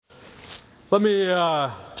Let me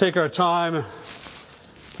take our time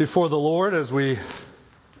before the Lord as we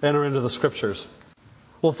enter into the Scriptures.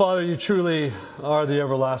 Well, Father, you truly are the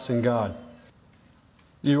everlasting God.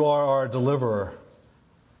 You are our deliverer,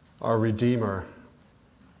 our redeemer,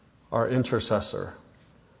 our intercessor.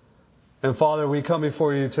 And Father, we come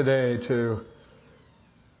before you today to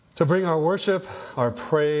bring our worship, our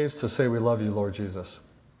praise, to say we love you, Lord Jesus.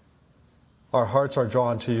 Our hearts are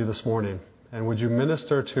drawn to you this morning. And would you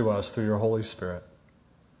minister to us through your Holy Spirit?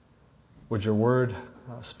 Would your word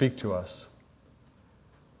speak to us?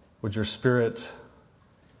 Would your Spirit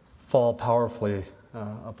fall powerfully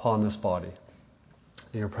upon this body?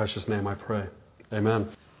 In your precious name I pray. Amen.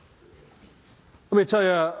 Let me tell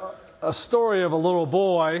you a story of a little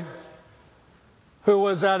boy who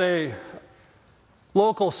was at a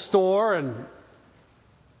local store, and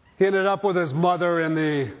he ended up with his mother in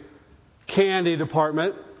the candy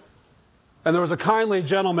department. And there was a kindly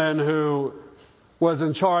gentleman who was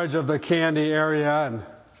in charge of the candy area, and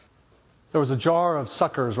there was a jar of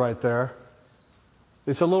suckers right there.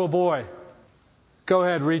 He said, "Little boy, go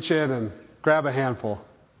ahead, reach in and grab a handful."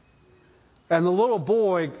 And the little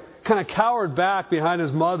boy kind of cowered back behind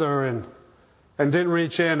his mother and didn't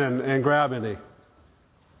reach in and grab any.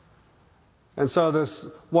 And so this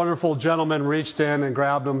wonderful gentleman reached in and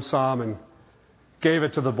grabbed him some and gave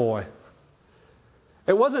it to the boy.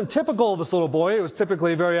 It wasn't typical of this little boy. It was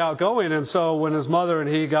typically very outgoing. And so when his mother and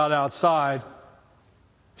he got outside,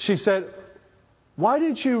 she said, "Why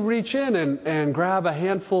didn't you reach in and grab a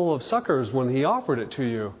handful of suckers when he offered it to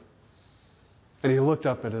you?" And he looked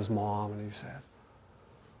up at his mom and he said,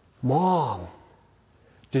 "Mom,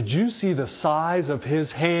 did you see the size of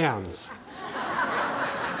his hands?"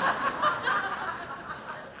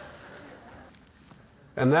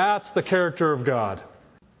 And that's the character of God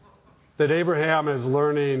that Abraham is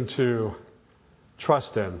learning to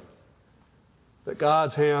trust in. That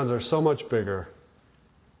God's hands are so much bigger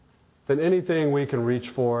than anything we can reach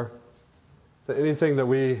for, than anything that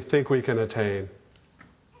we think we can attain.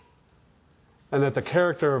 And that the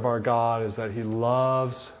character of our God is that He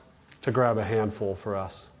loves to grab a handful for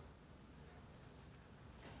us.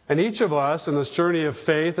 And each of us in this journey of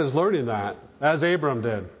faith is learning that, as Abram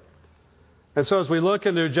did. And so as we look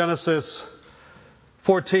into Genesis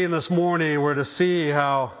 14 this morning, we're to see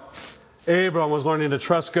how Abram was learning to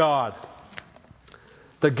trust God,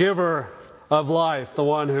 the giver of life, the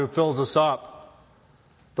one who fills us up,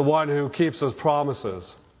 the one who keeps His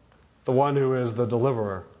promises, the one who is the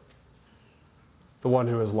deliverer, the one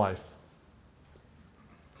who is life.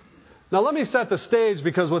 Now let me set the stage,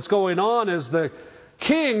 because what's going on is the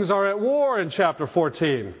kings are at war in chapter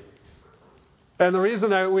 14. And the reason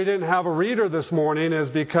that we didn't have a reader this morning is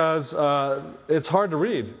because it's hard to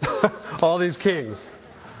read all these kings.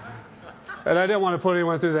 And I didn't want to put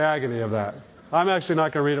anyone through the agony of that. I'm actually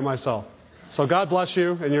not going to read it myself. So God bless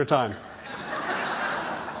you and your time.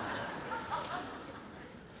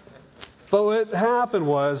 But what happened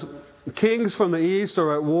was, kings from the east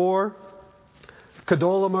are at war.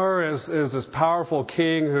 Chedorlaomer is this powerful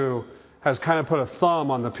king who has kind of put a thumb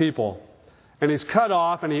on the people. And he's cut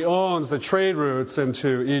off and he owns the trade routes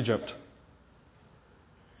into Egypt.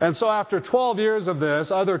 And so after 12 years of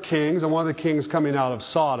this, other kings, and one of the kings coming out of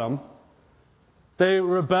Sodom, they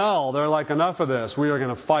rebel. They're like, enough of this. We are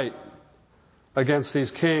going to fight against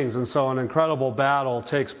these kings. And so an incredible battle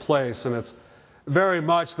takes place. And it's very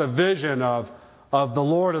much the vision of the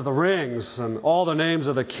Lord of the Rings and all the names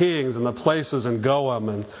of the kings and the places in Goam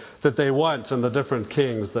and that they went and the different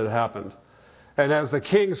kings that happened. And as the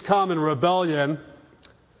kings come in rebellion,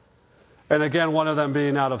 and again, one of them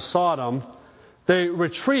being out of Sodom, they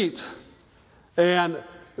retreat and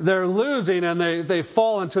they're losing and they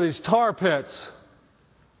fall into these tar pits.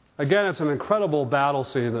 Again, it's an incredible battle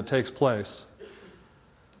scene that takes place.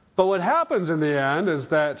 But what happens in the end is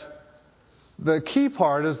that the key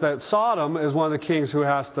part is that Sodom is one of the kings who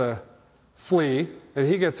has to flee, and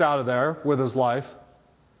he gets out of there with his life.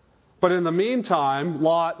 But in the meantime,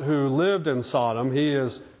 Lot, who lived in Sodom, he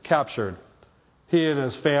is captured. He and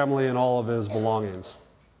his family and all of his belongings.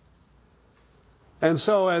 And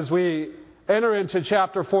so as we enter into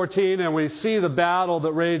chapter 14 and we see the battle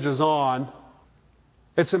that rages on,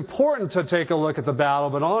 it's important to take a look at the battle,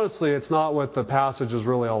 but honestly, it's not what the passage is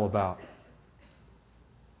really all about.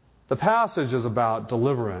 The passage is about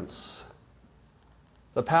deliverance.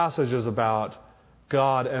 The passage is about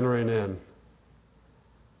God entering in.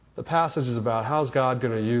 The passage is about how's God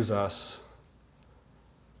going to use us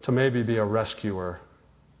to maybe be a rescuer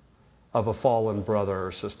of a fallen brother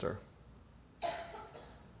or sister.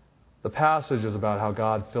 The passage is about how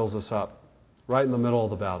God fills us up right in the middle of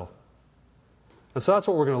the battle. And so that's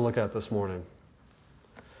what we're going to look at this morning.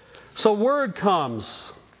 So word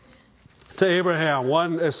comes to Abraham.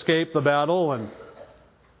 One escaped the battle and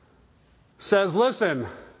says, listen,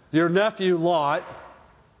 your nephew Lot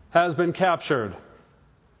has been captured.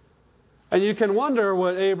 And you can wonder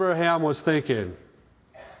what Abraham was thinking.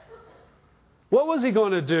 What was he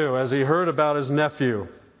going to do as he heard about his nephew?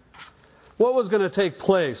 What was going to take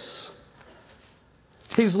place?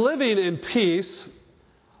 He's living in peace.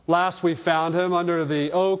 Last we found him under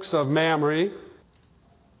the oaks of Mamre,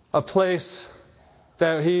 a place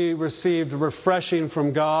that he received refreshing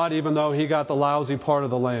from God, even though he got the lousy part of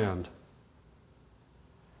the land.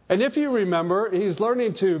 And if you remember, he's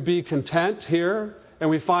learning to be content here, and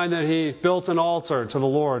we find that he built an altar to the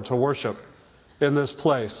Lord to worship in this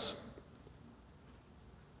place.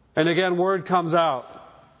 And again, word comes out.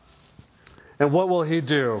 And what will he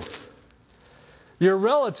do? Your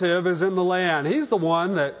relative is in the land. He's the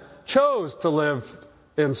one that chose to live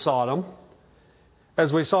in Sodom.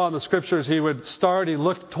 As we saw in the scriptures, he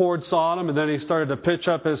looked toward Sodom, and then he started to pitch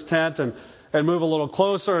up his tent and move a little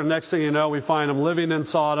closer. And next thing you know, we find him living in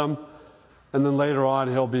Sodom. And then later on,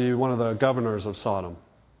 he'll be one of the governors of Sodom.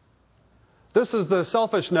 This is the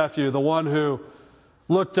selfish nephew, the one who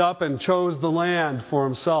looked up and chose the land for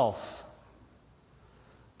himself.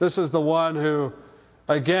 This is the one who,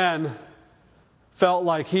 again, felt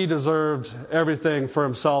like he deserved everything for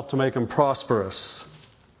himself to make him prosperous.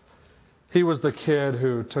 He was the kid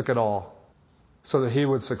who took it all so that he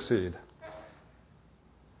would succeed.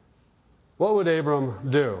 What would Abram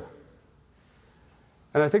do?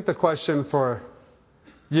 And I think the question for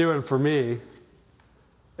you and for me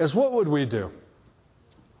is, what would we do?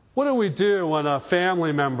 What do we do when a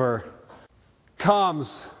family member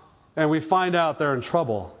comes and we find out they're in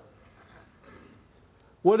trouble?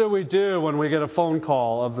 What do we do when we get a phone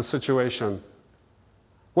call of the situation?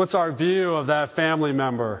 What's our view of that family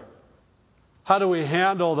member? How do we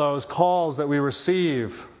handle those calls that we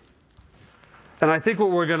receive? And I think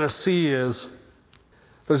what we're going to see is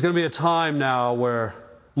there's going to be a time now where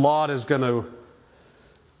Lot is going to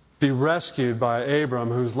be rescued by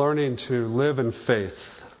Abram, who's learning to live in faith,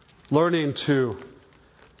 learning to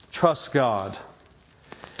trust God.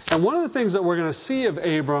 And one of the things that we're going to see of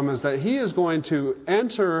Abram is that he is going to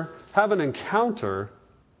have an encounter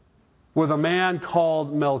with a man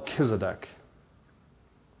called Melchizedek.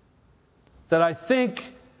 That I think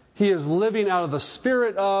he is living out of the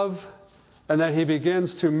spirit of, and that he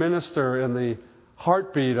begins to minister in the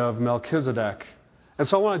heartbeat of Melchizedek. And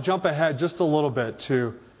so I want to jump ahead just a little bit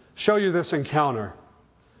to show you this encounter.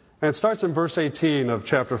 And it starts in verse 18 of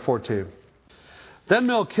chapter 14. Then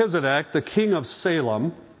Melchizedek, the king of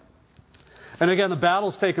Salem, and again, the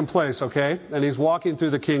battle's taken place, okay? And he's walking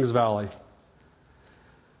through the king's valley.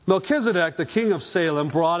 Melchizedek, the king of Salem,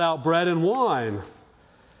 brought out bread and wine.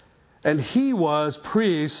 And he was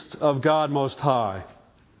priest of God Most High.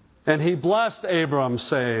 And he blessed Abram,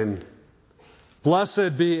 saying,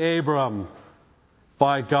 Blessed be Abram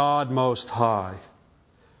by God Most High,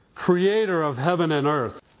 creator of heaven and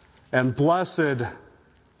earth, and blessed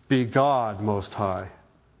be God Most High,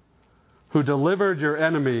 who delivered your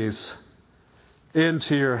enemies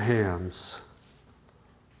into your hands.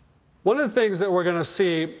 One of the things that we're going to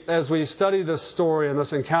see as we study this story and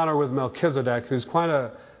this encounter with Melchizedek, who's quite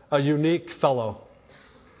a unique fellow.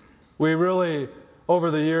 We really,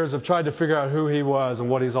 over the years, have tried to figure out who he was and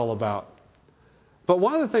what he's all about. But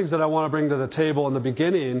one of the things that I want to bring to the table in the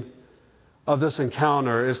beginning of this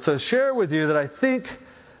encounter is to share with you that I think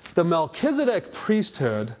the Melchizedek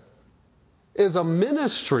priesthood is a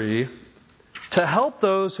ministry to help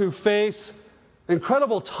those who face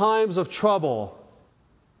incredible times of trouble.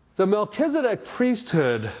 The Melchizedek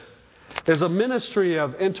priesthood is a ministry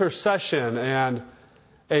of intercession and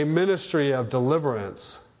a ministry of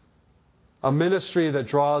deliverance, a ministry that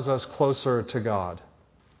draws us closer to God,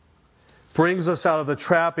 brings us out of the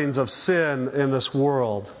trappings of sin in this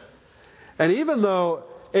world. And even though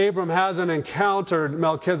Abram hasn't encountered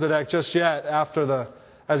Melchizedek just yet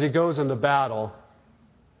as he goes into battle,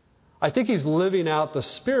 I think he's living out the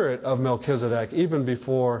spirit of Melchizedek even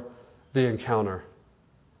before the encounter.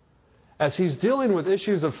 As he's dealing with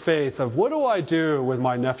issues of faith of, what do I do with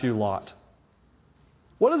my nephew Lot?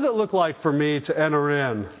 What does it look like for me to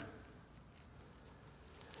enter in?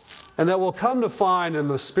 And that we'll come to find in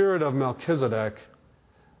the spirit of Melchizedek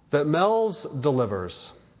that Mel's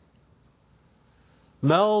delivers.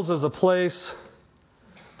 Mel's is a place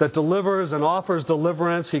that delivers and offers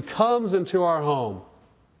deliverance. He comes into our home.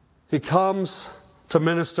 He comes to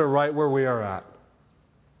minister right where we are at.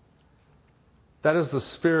 That is the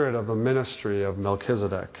spirit of the ministry of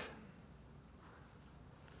Melchizedek.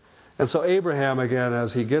 And so Abraham, again,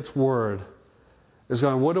 as he gets word, is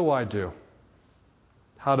going, what do I do?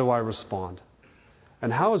 How do I respond?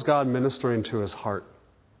 And how is God ministering to his heart?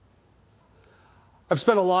 I've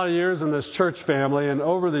spent a lot of years in this church family, and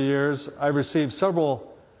over the years, I've received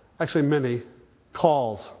several, actually many,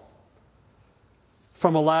 calls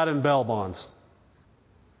from Aladdin bail bonds.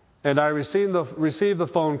 And I receive the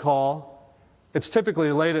phone call. It's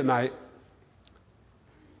typically late at night.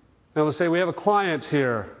 And they'll say, we have a client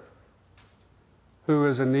here who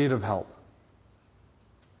is in need of help.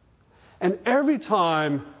 And every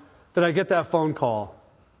time that I get that phone call,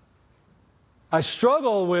 I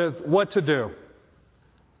struggle with what to do.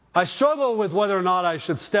 I struggle with whether or not I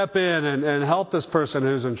should step in and help this person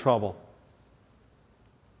who's in trouble.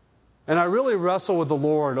 And I really wrestle with the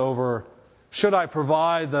Lord over, should I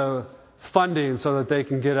provide the funding so that they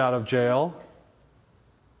can get out of jail?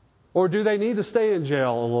 Or do they need to stay in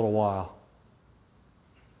jail a little while?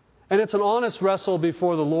 And it's an honest wrestle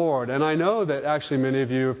before the Lord. And I know that actually many of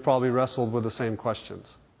you have probably wrestled with the same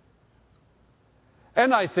questions.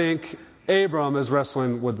 And I think Abram is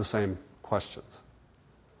wrestling with the same questions.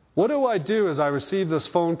 What do I do as I receive this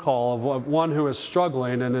phone call of one who is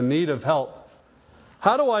struggling and in need of help?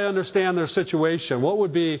 How do I understand their situation? What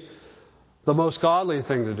would be the most godly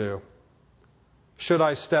thing to do? Should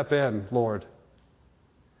I step in, Lord?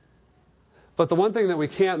 But the one thing that we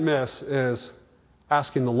can't miss is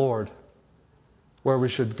asking the Lord where we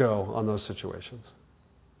should go on those situations.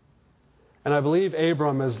 And I believe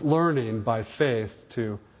Abram is learning by faith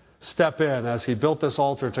to step in as he built this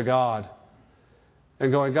altar to God and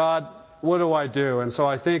going, God, what do I do? And so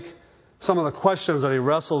I think some of the questions that he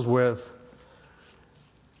wrestles with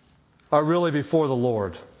are really before the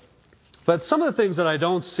Lord. But some of the things that I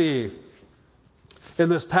don't see in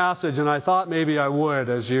this passage, and I thought maybe I would,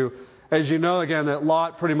 as you know, again, that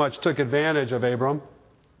Lot pretty much took advantage of Abram,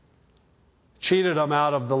 cheated him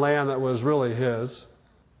out of the land that was really his.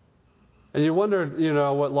 And you wondered,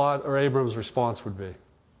 what Lot or Abram's response would be.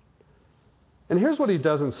 And here's what he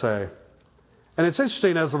doesn't say. And it's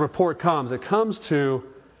interesting as the report comes. It comes to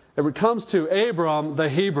Abram the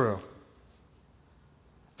Hebrew.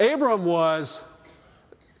 Abram was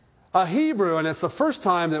a Hebrew, and it's the first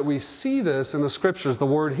time that we see this in the Scriptures, the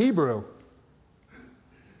word Hebrew.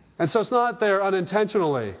 And so it's not there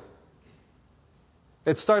unintentionally.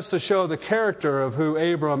 It starts to show the character of who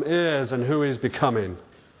Abram is and who he's becoming.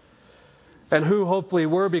 And who hopefully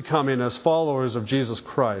we're becoming as followers of Jesus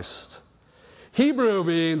Christ. Hebrew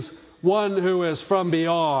means one who is from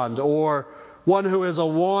beyond, or one who is a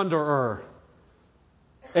wanderer,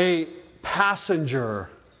 a passenger,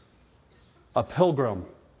 a pilgrim.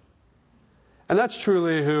 And that's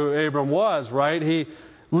truly who Abram was, right? He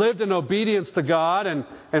lived in obedience to God and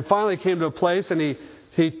finally came to a place and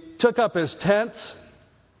he took up his tent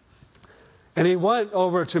and he went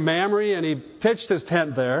over to Mamre and he pitched his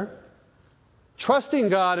tent there, trusting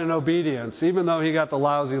God in obedience, even though he got the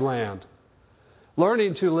lousy land.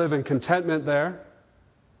 Learning to live in contentment there,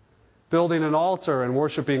 building an altar and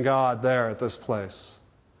worshiping God there at this place.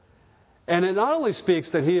 And it not only speaks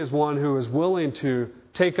that he is one who is willing to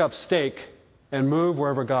take up stake and move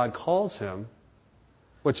wherever God calls him,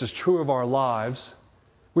 which is true of our lives.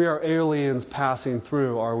 We are aliens passing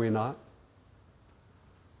through, are we not?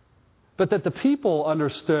 But that the people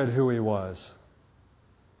understood who he was.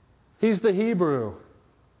 He's the Hebrew.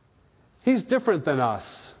 He's different than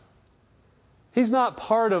us. He's not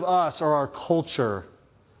part of us or our culture.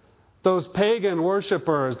 Those pagan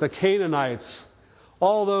worshipers, the Canaanites,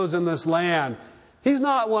 all those in this land. He's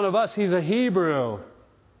not one of us. He's a Hebrew.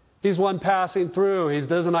 He's one passing through. He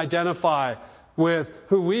doesn't identify with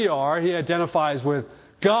who we are. He identifies with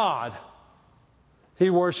God. He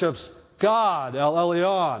worships God, El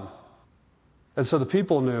Elyon. And so the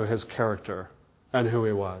people knew his character and who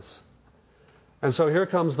he was. And so here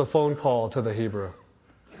comes the phone call to the Hebrew.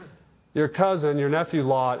 Your cousin, your nephew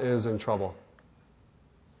Lot, is in trouble.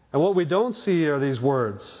 And what we don't see are these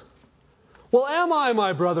words. Well, am I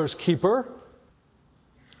my brother's keeper?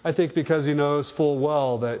 I think because he knows full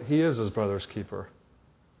well that he is his brother's keeper.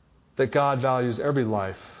 That God values every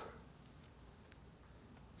life.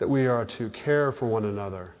 That we are to care for one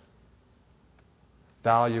another.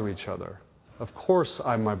 Value each other. Of course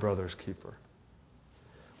I'm my brother's keeper.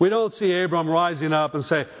 We don't see Abram rising up and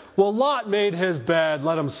say, well, Lot made his bed,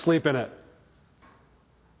 let him sleep in it.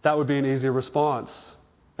 That would be an easy response.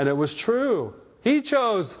 And it was true. He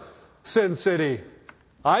chose Sin City.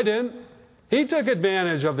 I didn't. He took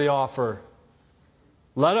advantage of the offer.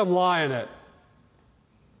 Let him lie in it.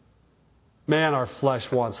 Man, our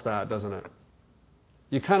flesh wants that, doesn't it?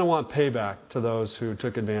 You kind of want payback to those who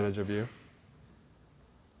took advantage of you.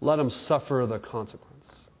 let them suffer the consequence.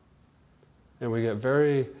 And we get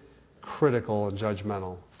very critical and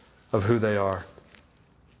judgmental of who they are.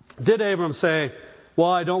 Did Abram say,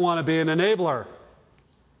 well, I don't want to be an enabler?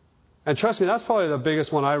 And trust me, that's probably the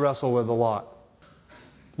biggest one I wrestle with a lot.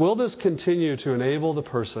 Will this continue to enable the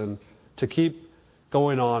person to keep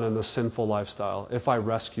going on in the sinful lifestyle if I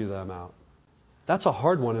rescue them out? That's a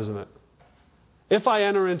hard one, isn't it? If I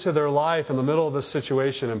enter into their life in the middle of this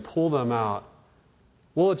situation and pull them out,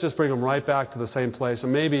 will it just bring them right back to the same place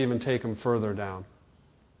and maybe even take them further down?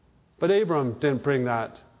 But Abram didn't bring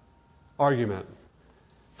that argument.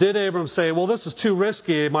 Did Abram say, well, this is too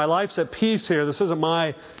risky. My life's at peace here. This isn't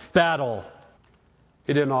my battle.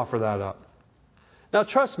 He didn't offer that up. Now,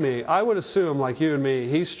 trust me, I would assume, like you and me,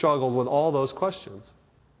 he struggled with all those questions.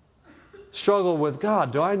 Struggled with,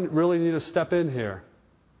 God, do I really need to step in here?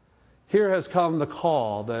 Here has come the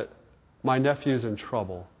call that my nephew's in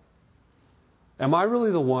trouble. Am I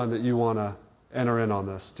really the one that you want to enter in on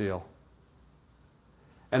this deal?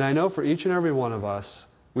 And I know for each and every one of us,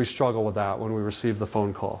 we struggle with that when we receive the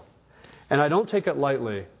phone call. And I don't take it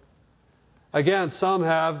lightly. Again, some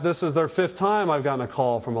have, this is their 5th time I've gotten a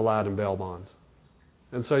call from Aladdin Bail Bonds.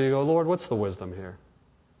 And so you go, Lord, what's the wisdom here?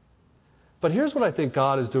 But here's what I think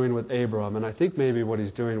God is doing with Abram, and I think maybe what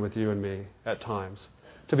he's doing with you and me at times.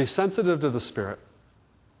 To be sensitive to the Spirit.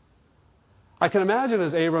 I can imagine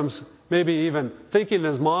as Abram's maybe even thinking in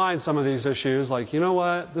his mind some of these issues, like, you know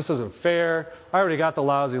what, this isn't fair. I already got the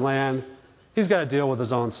lousy land. He's got to deal with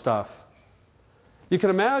his own stuff. You can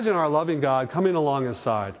imagine our loving God coming along his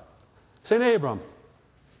side, saying, Abram,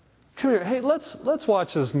 come here. Hey, let's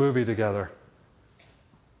watch this movie together.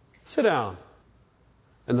 Sit down.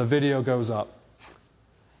 And the video goes up.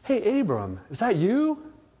 Hey, Abram, is that you?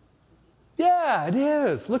 Yeah, it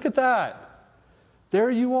is. Look at that. There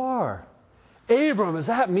you are. Abram, is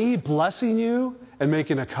that me blessing you and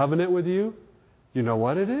making a covenant with you? You know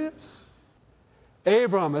what it is?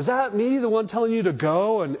 Abram, is that me, the one telling you to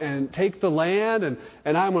go and take the land and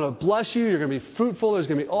I'm going to bless you? You're going to be fruitful. There's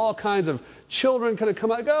going to be all kinds of children going to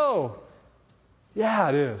come out. Go. Yeah,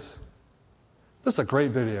 it is. This is a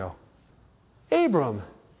great video. Abram,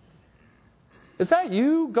 is that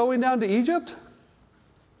you going down to Egypt?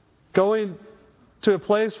 Going to a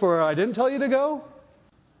place where I didn't tell you to go?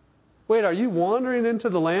 Wait, are you wandering into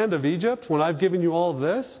the land of Egypt when I've given you all of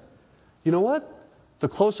this? You know what? The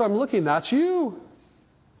closer I'm looking, that's you.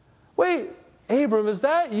 Wait, Abram, is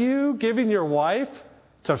that you giving your wife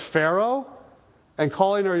to Pharaoh and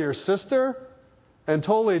calling her your sister and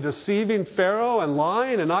totally deceiving Pharaoh and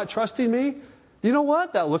lying and not trusting me? You know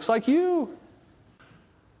what? That looks like you.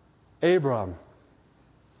 Abram,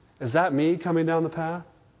 is that me coming down the path?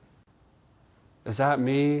 Is that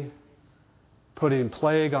me putting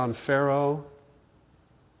plague on Pharaoh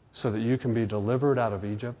so that you can be delivered out of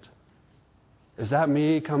Egypt? Is that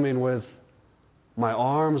me coming with my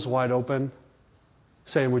arms wide open,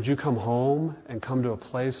 saying, would you come home and come to a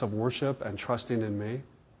place of worship and trusting in me?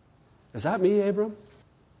 Is that me, Abram?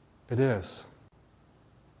 It is.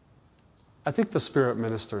 I think the Spirit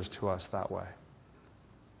ministers to us that way.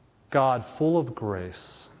 God, full of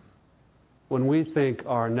grace, when we think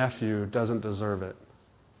our nephew doesn't deserve it,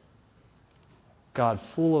 God,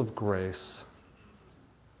 full of grace,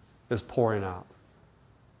 is pouring out.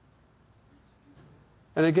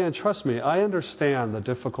 And again, trust me, I understand the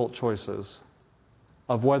difficult choices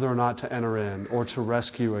of whether or not to enter in or to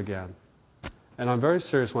rescue again. And I'm very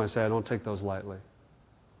serious when I say I don't take those lightly.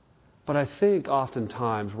 But I think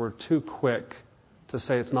oftentimes we're too quick to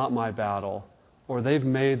say it's not my battle, or they've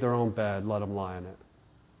made their own bed, let them lie in it.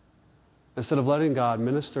 Instead of letting God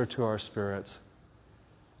minister to our spirits.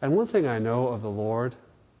 And one thing I know of the Lord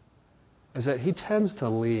is that He tends to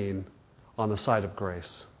lean on the side of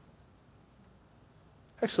grace.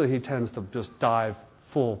 Actually, He tends to just dive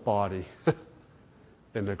full body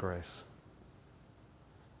into grace.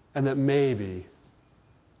 And that maybe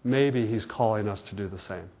He's calling us to do the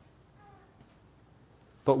same.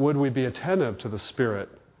 But would we be attentive to the Spirit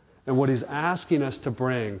and what He's asking us to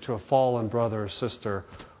bring to a fallen brother or sister,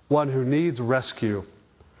 one who needs rescue,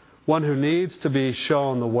 one who needs to be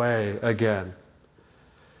shown the way again?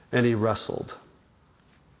 And he wrestled.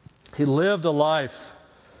 He lived a life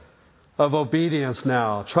of obedience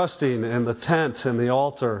now, trusting in the tent and the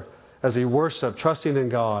altar as he worshiped, trusting in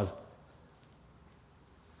God.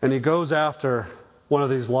 And he goes after one of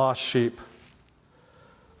these lost sheep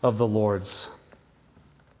of the Lord's.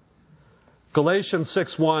 Galatians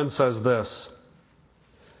 6:1 says this,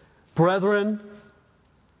 Brethren,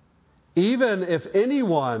 even if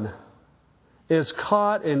anyone is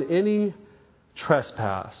caught in any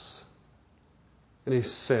trespass, any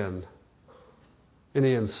sin,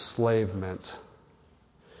 any enslavement.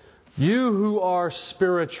 You who are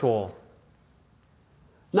spiritual,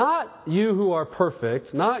 not you who are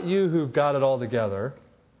perfect, not you who've got it all together,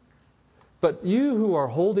 but you who are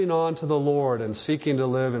holding on to the Lord and seeking to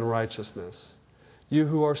live in righteousness. You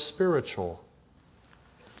who are spiritual.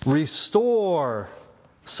 Restore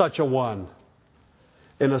such a one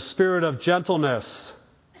in a spirit of gentleness,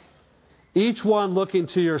 each one looking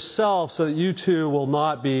to yourself so that you too will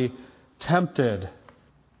not be tempted.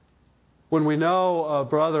 When we know a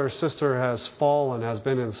brother or sister has fallen, has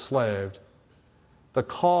been enslaved, the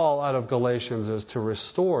call out of Galatians is to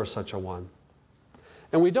restore such a one.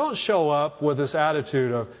 And we don't show up with this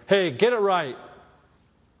attitude of, hey, get it right.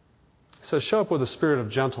 He says, show up with a spirit of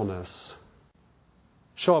gentleness.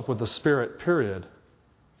 Show up with the Spirit, period.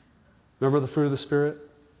 Remember the fruit of the Spirit?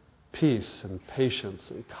 Peace and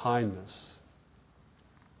patience and kindness.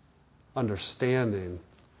 Understanding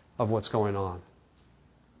of what's going on.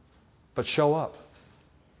 But show up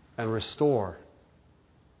and restore.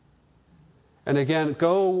 And again,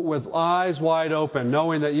 go with eyes wide open,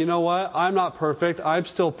 knowing that, you know what? I'm not perfect. I'm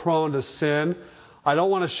still prone to sin. I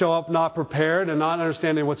don't want to show up not prepared and not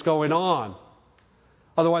understanding what's going on.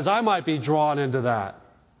 Otherwise, I might be drawn into that.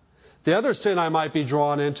 The other sin I might be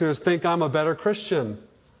drawn into is think I'm a better Christian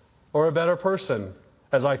or a better person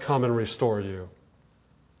as I come and restore you.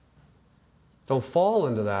 Don't fall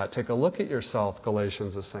into that. Take a look at yourself,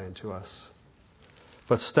 Galatians is saying to us.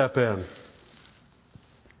 But step in.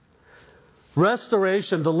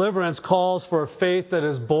 Restoration, deliverance calls for a faith that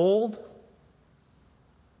is bold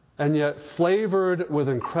and yet flavored with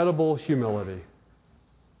incredible humility.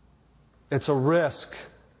 It's a risk,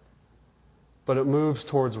 but it moves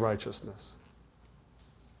towards righteousness.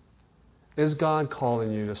 Is God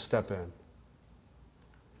calling you to step in?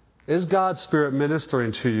 Is God's Spirit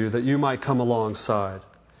ministering to you that you might come alongside?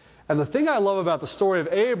 And the thing I love about the story of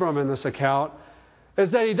Abram in this account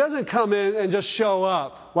is that he doesn't come in and just show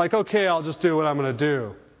up like, okay, I'll just do what I'm going to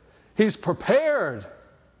do. He's prepared.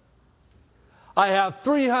 I have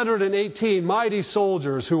 318 mighty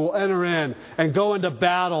soldiers who will enter in and go into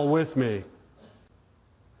battle with me.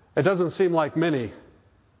 It doesn't seem like many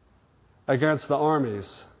against the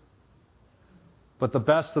armies, but the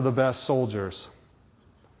best of the best soldiers.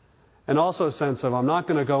 And also a sense of, I'm not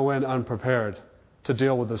going to go in unprepared to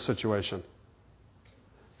deal with this situation.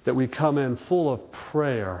 That we come in full of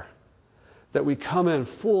prayer. That we come in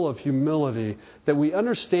full of humility. That we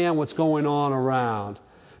understand what's going on around.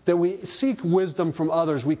 That we seek wisdom from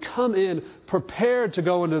others. We come in prepared to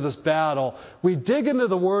go into this battle. We dig into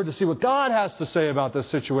the Word to see what God has to say about this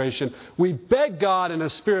situation. We beg God in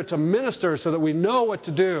His Spirit to minister so that we know what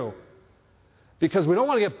to do. Because we don't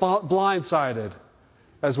want to get blindsided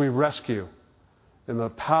as we rescue in the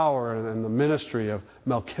power and the ministry of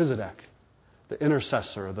Melchizedek, the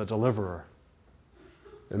intercessor, the deliverer,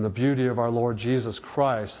 in the beauty of our Lord Jesus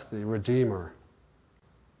Christ, the Redeemer.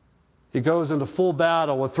 He goes into full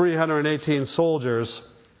battle with 318 soldiers,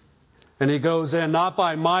 and he goes in not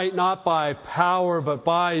by might, not by power, but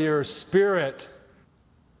by your Spirit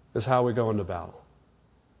is how we go into battle.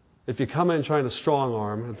 If you come in trying to strong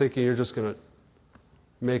arm and thinking you're just going to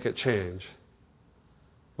make it change,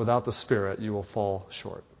 without the Spirit, you will fall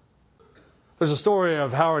short. There's a story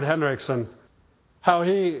of Howard Hendricks and how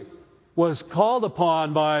he was called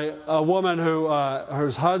upon by a woman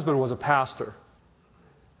whose husband was a pastor.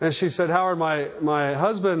 And she said, Howard, my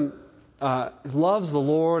husband loves the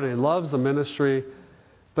Lord and he loves the ministry,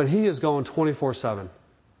 but he is going 24/7.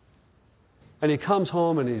 And he comes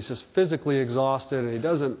home and he's just physically exhausted and he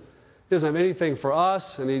doesn't have anything for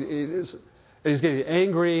us, and he's getting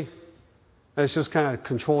angry. And it's just kind of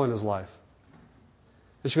controlling his life.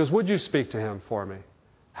 And she goes, would you speak to him for me?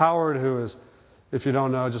 Howard, who is, if you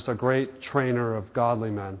don't know, just a great trainer of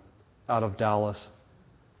godly men out of Dallas.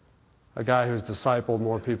 A guy who's discipled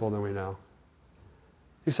more people than we know.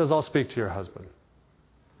 He says, I'll speak to your husband.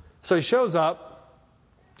 So he shows up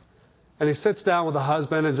and he sits down with the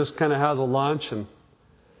husband and just kind of has a lunch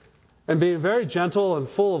and being very gentle and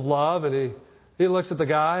full of love. And he looks at the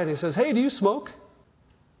guy and he says, hey, do you smoke?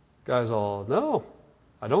 Guy's all, no,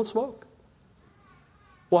 I don't smoke.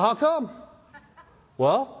 Well, how come?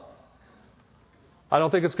 Well, I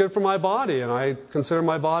don't think it's good for my body, and I consider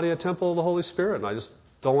my body a temple of the Holy Spirit, and I just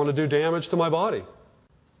don't want to do damage to my body.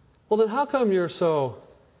 Well, then how come you're so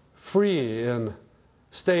free in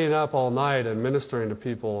staying up all night and ministering to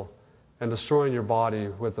people and destroying your body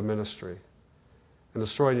with the ministry and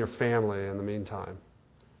destroying your family in the meantime?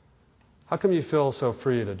 How come you feel so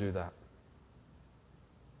free to do that?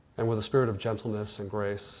 And with a spirit of gentleness and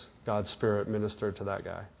grace, God's Spirit ministered to that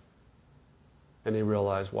guy. And he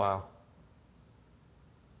realized, wow,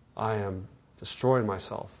 I am destroying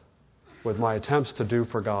myself with my attempts to do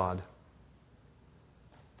for God.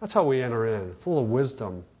 That's how we enter in, full of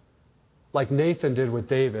wisdom. Like Nathan did with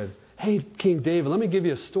David. Hey, King David, let me give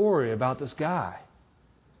you a story about this guy.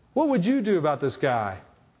 What would you do about this guy?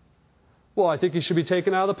 Well, I think he should be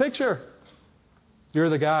taken out of the picture. You're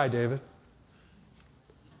the guy, David.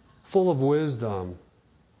 Full of wisdom,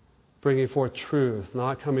 bringing forth truth,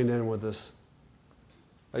 not coming in with this,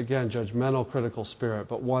 again, judgmental, critical spirit,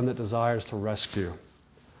 but one that desires to rescue.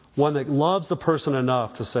 One that loves the person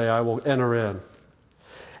enough to say, I will enter in.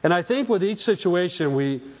 And I think with each situation,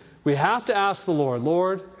 we have to ask the Lord,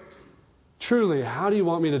 Lord, truly, how do you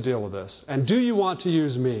want me to deal with this? And do you want to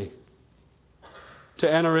use me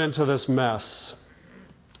to enter into this mess?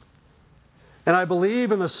 And I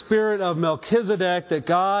believe in the spirit of Melchizedek that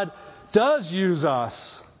God does use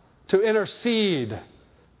us to intercede,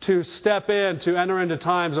 to step in, to enter into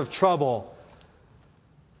times of trouble.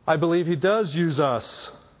 I believe He does use us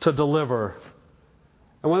to deliver.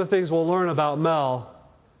 And one of the things we'll learn about Mel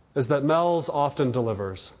is that Mel's often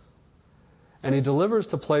delivers. And he delivers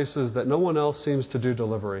to places that no one else seems to do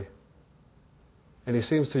delivery. And he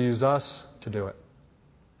seems to use us to do it.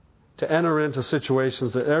 To enter into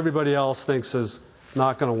situations that everybody else thinks is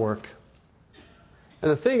not going to work.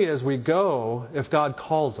 And the thing is, we go, if God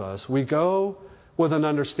calls us, we go with an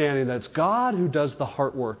understanding that it's God who does the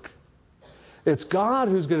heart work. It's God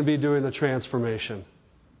who's going to be doing the transformation.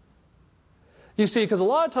 You see, because a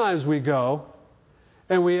lot of times we go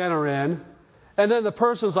and we enter in, and then the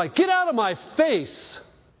person's like, get out of my face.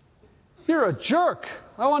 You're a jerk.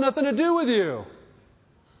 I want nothing to do with you.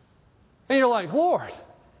 And you're like, Lord,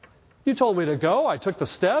 you told me to go. I took the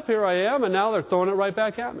step. Here I am. And now they're throwing it right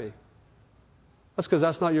back at me. That's because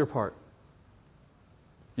that's not your part.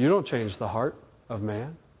 You don't change the heart of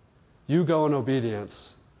man. You go in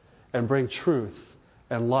obedience and bring truth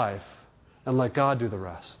and life and let God do the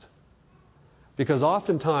rest. Because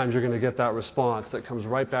oftentimes you're going to get that response that comes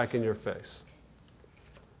right back in your face.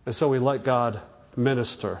 And so we let God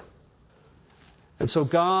minister. And so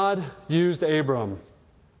God used Abram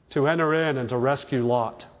to enter in and to rescue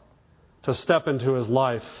Lot, to step into his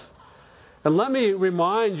life. And let me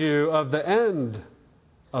remind you of the end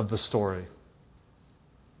of the story.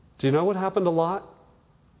 Do you know what happened to Lot?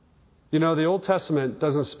 You know, the Old Testament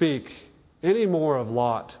doesn't speak any more of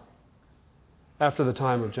Lot after the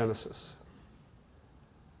time of Genesis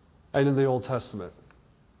and in the Old Testament.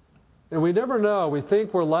 And we never know. We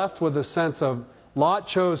think we're left with a sense of Lot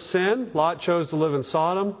chose sin. Lot chose to live in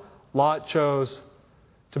Sodom. Lot chose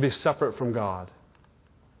to be separate from God.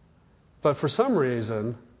 But for some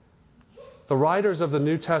reason, the writers of the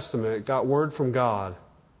New Testament got word from God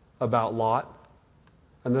about Lot.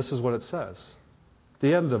 And this is what it says.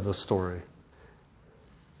 The end of the story.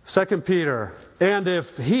 2 Peter, and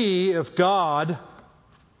if God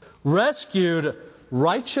rescued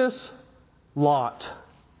righteous Lot,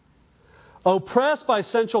 oppressed by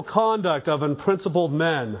sensual conduct of unprincipled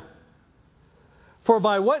men, for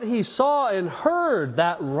by what he saw and heard,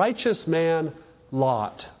 that righteous man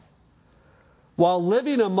Lot, while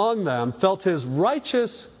living among them, felt his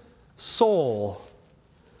righteous soul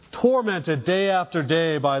tormented day after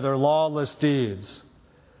day by their lawless deeds.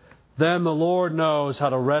 Then the Lord knows how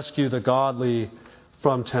to rescue the godly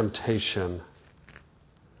from temptation.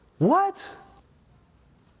 What?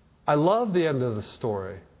 I love the end of the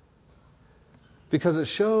story because it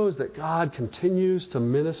shows that God continues to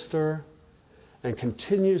minister and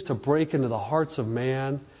continues to break into the hearts of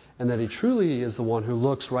man, and that He truly is the one who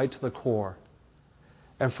looks right to the core.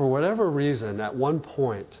 And for whatever reason, at one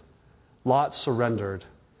point, Lot surrendered.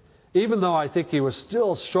 Even though I think he was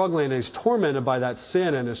still struggling and he's tormented by that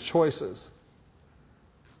sin and his choices.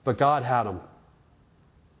 But God had him.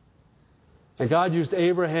 And God used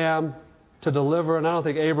Abraham to deliver, and I don't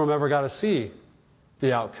think Abram ever got to see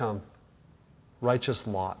the outcome. Righteous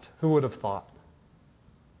Lot. Who would have thought?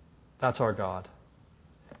 That's our God.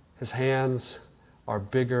 His hands are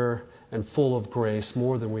bigger and full of grace,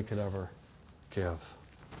 more than we could ever give.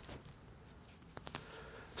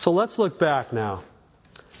 So let's look back now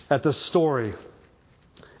at this story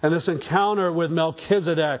and this encounter with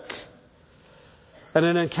Melchizedek, and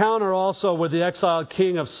an encounter also with the exiled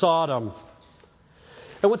king of Sodom.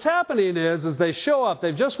 And what's happening is they show up,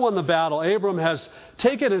 they've just won the battle. Abram has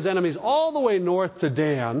taken his enemies all the way north to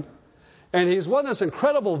Dan, and he's won this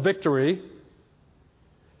incredible victory.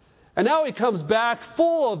 And now he comes back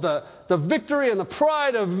full of the victory and the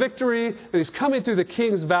pride of victory, and he's coming through the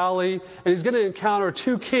King's Valley, and he's going to encounter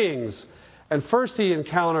two kings. And first he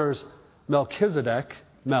encounters Melchizedek,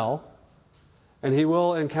 Mel, and he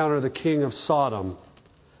will encounter the king of Sodom.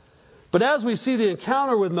 But as we see the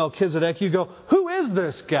encounter with Melchizedek, you go, who is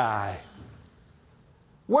this guy?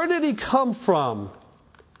 Where did he come from?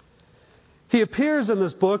 He appears in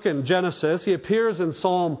this book in Genesis. He appears in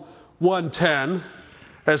Psalm 110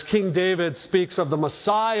 as King David speaks of the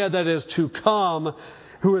Messiah that is to come,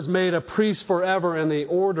 who is made a priest forever in the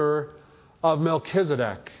order of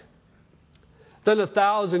Melchizedek. Then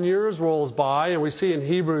 1,000 years rolls by, and we see in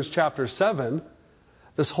Hebrews chapter 7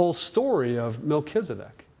 this whole story of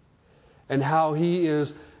Melchizedek and how he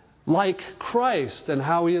is like Christ and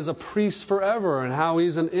how he is a priest forever and how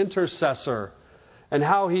he's an intercessor and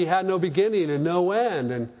how he had no beginning and no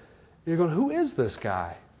end. And you're going, who is this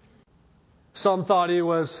guy? Some thought he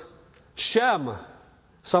was Shem.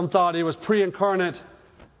 Some thought he was pre-incarnate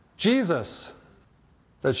Jesus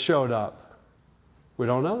that showed up. We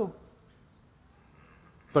don't know.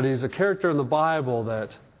 But he's a character in the Bible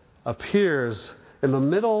that appears in the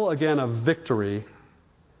middle, again, of victory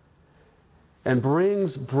and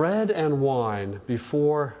brings bread and wine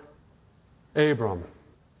before Abram.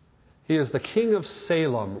 He is the king of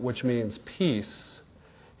Salem, which means peace.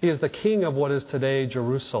 He is the king of what is today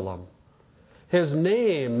Jerusalem. His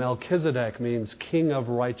name, Melchizedek, means king of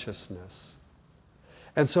righteousness.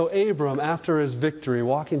 And so Abram, after his victory,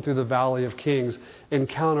 walking through the valley of kings,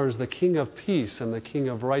 encounters the king of peace and the king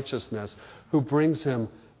of righteousness, who brings him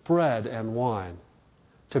bread and wine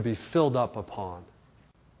to be filled up upon.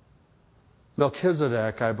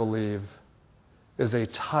 Melchizedek, I believe, is a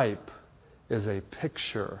type, is a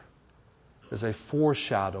picture, is a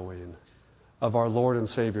foreshadowing of our Lord and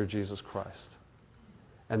Savior Jesus Christ.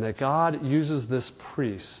 And that God uses this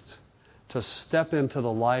priest to step into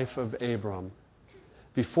the life of Abram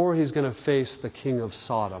before he's going to face the king of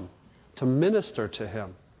Sodom, to minister to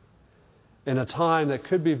him in a time that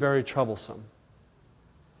could be very troublesome.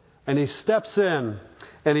 And he steps in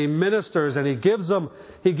and he ministers and he gives them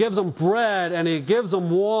bread and he gives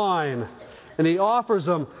them wine and he offers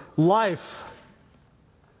them life.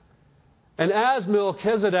 And as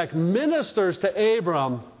Melchizedek ministers to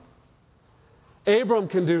Abram, Abram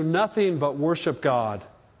can do nothing but worship God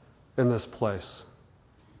in this place.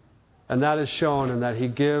 And that is shown in that he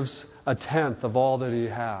gives 1/10 of all that he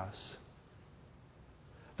has.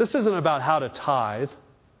 This isn't about how to tithe.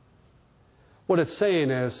 What it's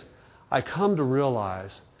saying is, I come to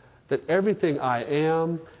realize that everything I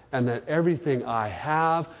am and that everything I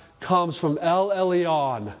have comes from El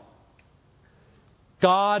Elyon,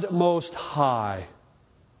 God Most High.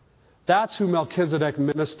 That's who Melchizedek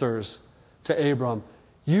ministers to Abram.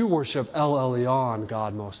 You worship El Elyon,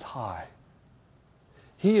 God Most High.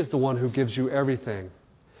 He is the one who gives you everything.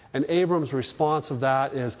 And Abram's response of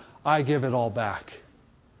that is, I give it all back.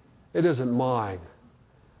 It isn't mine.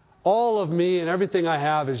 All of me and everything I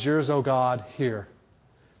have is yours, O God. Here,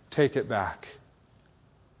 take it back.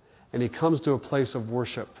 And he comes to a place of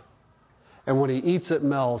worship. And when he eats at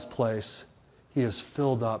Mel's place, he is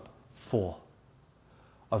filled up full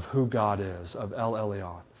of who God is, of El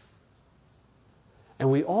Elyon.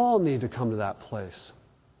 And we all need to come to that place.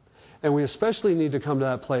 And we especially need to come to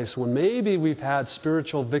that place when maybe we've had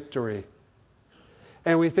spiritual victory.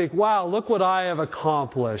 And we think, wow, look what I have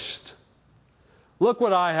accomplished. Look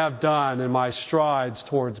what I have done in my strides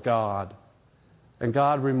towards God. And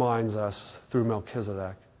God reminds us through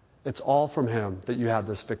Melchizedek, it's all from him that you had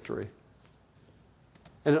this victory.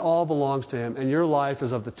 And it all belongs to him. And your life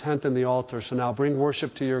is of the tent and the altar. So now bring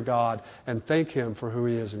worship to your God and thank him for who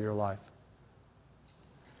he is in your life.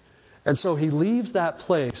 And so he leaves that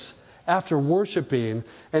place after worshiping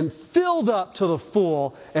and filled up to the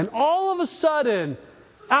full. And all of a sudden,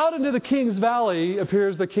 out into the King's Valley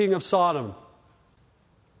appears the king of Sodom.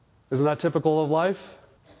 Isn't that typical of life?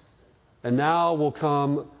 And now will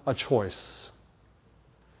come a choice.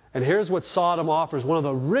 And here's what Sodom offers, one of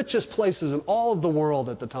the richest places in all of the world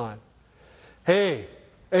at the time. Hey,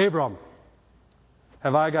 Abram,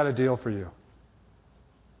 have I got a deal for you?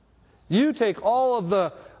 You take all of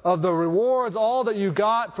the rewards, all that you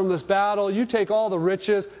got from this battle, you take all the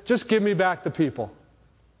riches, just give me back the people.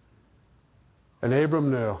 And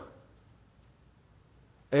Abram knew.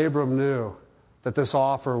 Abram knew that this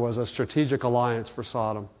offer was a strategic alliance for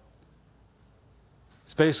Sodom.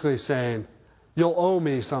 It's basically saying, you'll owe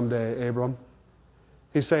me someday, Abram.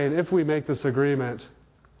 He's saying, if we make this agreement,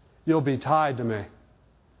 you'll be tied to me.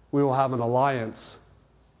 We will have an alliance.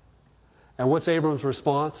 And what's Abram's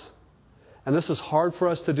response? And this is hard for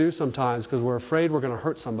us to do sometimes because we're afraid we're going to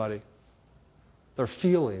hurt somebody. Their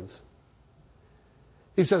feelings.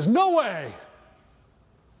 He says, no way!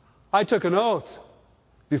 I took an oath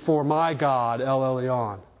before my God, El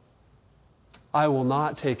Elyon. I will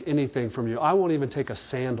not take anything from you. I won't even take a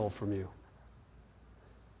sandal from you.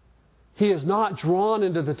 He is not drawn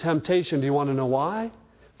into the temptation. Do you want to know why?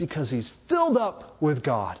 Because he's filled up with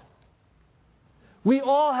God. We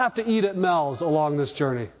all have to eat at Mel's along this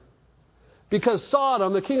journey. Because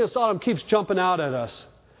Sodom, the king of Sodom, keeps jumping out at us.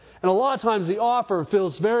 And a lot of times the offer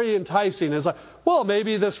feels very enticing. It's like, well,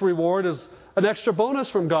 maybe this reward is an extra bonus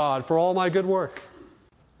from God for all my good work.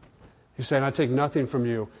 He's saying, I take nothing from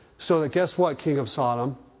you. So that guess what, king of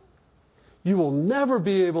Sodom? You will never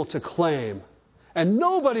be able to claim, and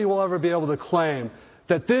nobody will ever be able to claim,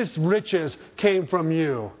 that this riches came from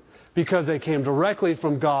you, because they came directly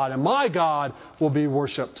from God, and my God will be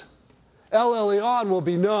worshipped. El Elyon will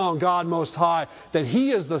be known, God Most High, that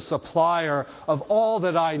He is the supplier of all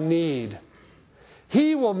that I need.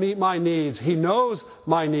 He will meet my needs. He knows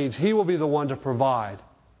my needs. He will be the one to provide.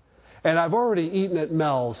 And I've already eaten at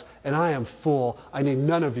Mel's, and I am full. I need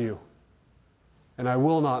none of you. And I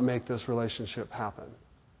will not make this relationship happen.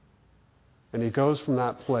 And he goes from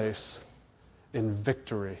that place in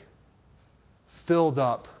victory, filled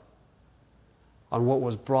up on what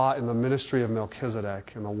was brought in the ministry of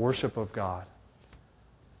Melchizedek and the worship of God,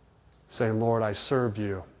 saying, Lord, I serve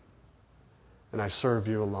you, and I serve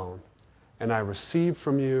you alone. And I receive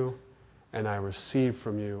from you, and I receive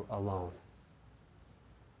from you alone.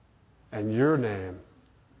 And your name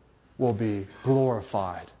will be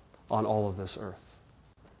glorified on all of this earth.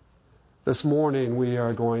 This morning we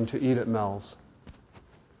are going to eat at Mel's,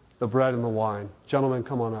 the bread and the wine. Gentlemen,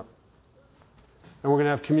 come on up. And we're going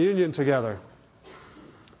to have communion together.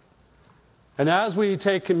 And as we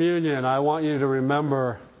take communion, I want you to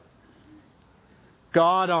remember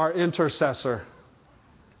God, our intercessor,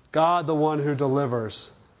 God, the one who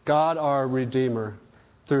delivers, God, our Redeemer,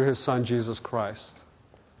 through His Son, Jesus Christ.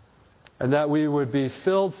 And that we would be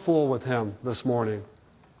filled full with Him this morning.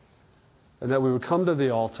 And that we would come to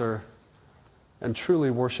the altar and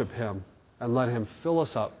truly worship Him and let Him fill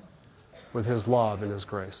us up with His love and His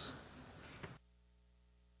grace.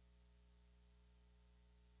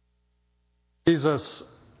 Jesus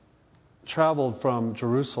traveled from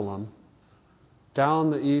Jerusalem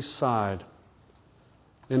down the east side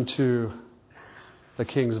into the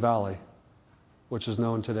King's Valley, which is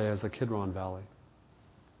known today as the Kidron Valley,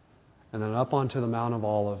 and then up onto the Mount of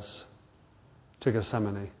Olives to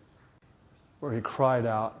Gethsemane, where He cried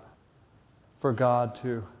out for God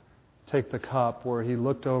to take the cup, where He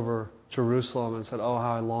looked over Jerusalem and said, oh,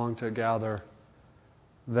 how I long to gather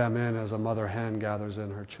them in as a mother hen gathers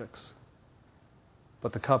in her chicks.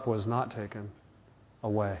 But the cup was not taken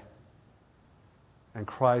away. And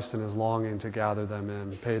Christ, in His longing to gather them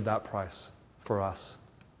in, paid that price for us.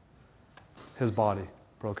 His body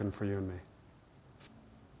broken for you and me.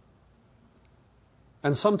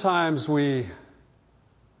 And sometimes we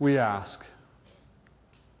ask,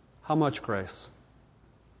 how much grace?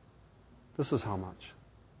 This is how much.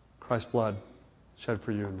 Christ's blood shed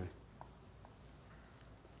for you and me.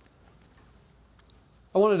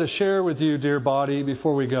 I wanted to share with you, dear body,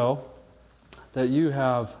 before we go, that you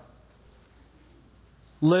have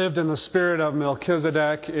lived in the spirit of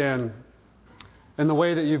Melchizedek in the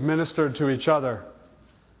way that you've ministered to each other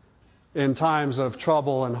in times of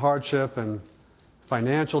trouble and hardship and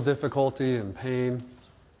financial difficulty and pain.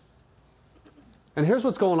 And here's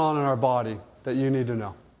what's going on in our body that you need to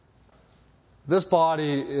know. This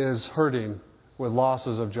body is hurting with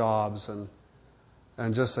losses of jobs and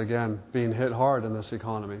just, again, being hit hard in this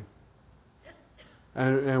economy.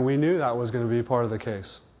 And we knew that was going to be part of the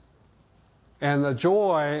case. And the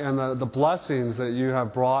joy and the blessings that you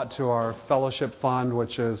have brought to our fellowship fund,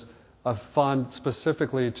 which is a fund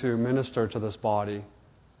specifically to minister to this body,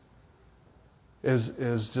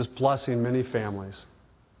 is just blessing many families.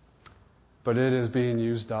 But it is being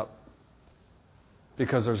used up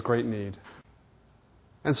because there's great need.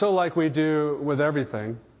 And so, like we do with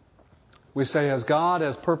everything, we say, as God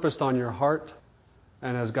has purposed on your heart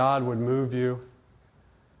and as God would move you,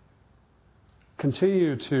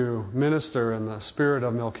 continue to minister in the spirit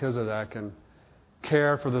of Melchizedek and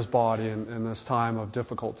care for this body in this time of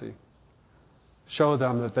difficulty. Show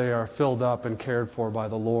them that they are filled up and cared for by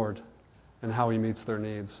the Lord and how He meets their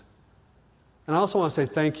needs. And I also want to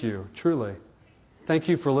say thank you, truly. Thank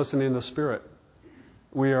you for listening to the Spirit.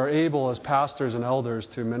 We are able as pastors and elders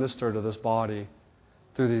to minister to this body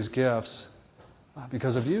through these gifts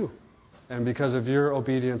because of you and because of your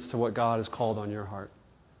obedience to what God has called on your heart.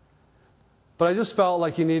 But I just felt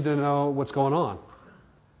like you need to know what's going on.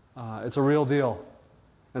 It's a real deal.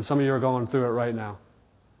 And some of you are going through it right now.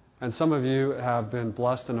 And some of you have been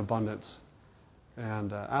blessed in abundance.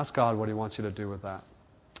 And ask God what He wants you to do with that.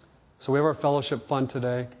 So we have our fellowship fund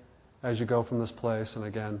today as you go from this place. And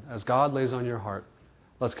again, as God lays on your heart,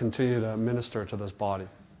 let's continue to minister to this body.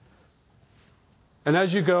 And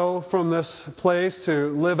as you go from this place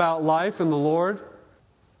to live out life in the Lord,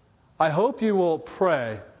 I hope you will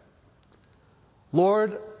pray,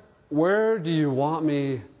 Lord, where do you want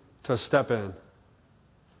me to step in?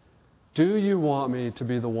 Do you want me to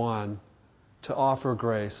be the one to offer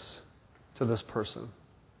grace to this person?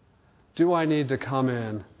 Do I need to come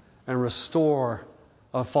in and restore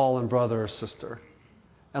a fallen brother or sister?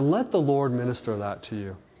 And let the Lord minister that to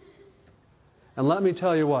you. And let me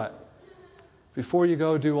tell you what, before you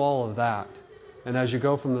go do all of that, and as you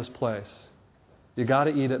go from this place, you got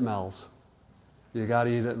to eat at Mel's. You got to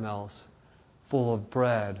eat at Mel's, full of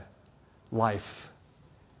bread, life,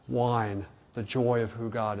 wine, the joy of who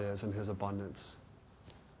God is and His abundance.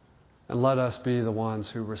 And let us be the ones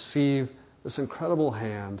who receive this incredible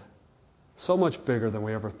hand, so much bigger than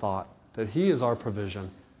we ever thought, that He is our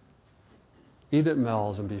provision. Eat at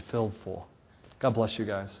Mel's and be filled full. God bless you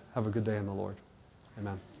guys. Have a good day in the Lord.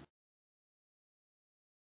 Amen.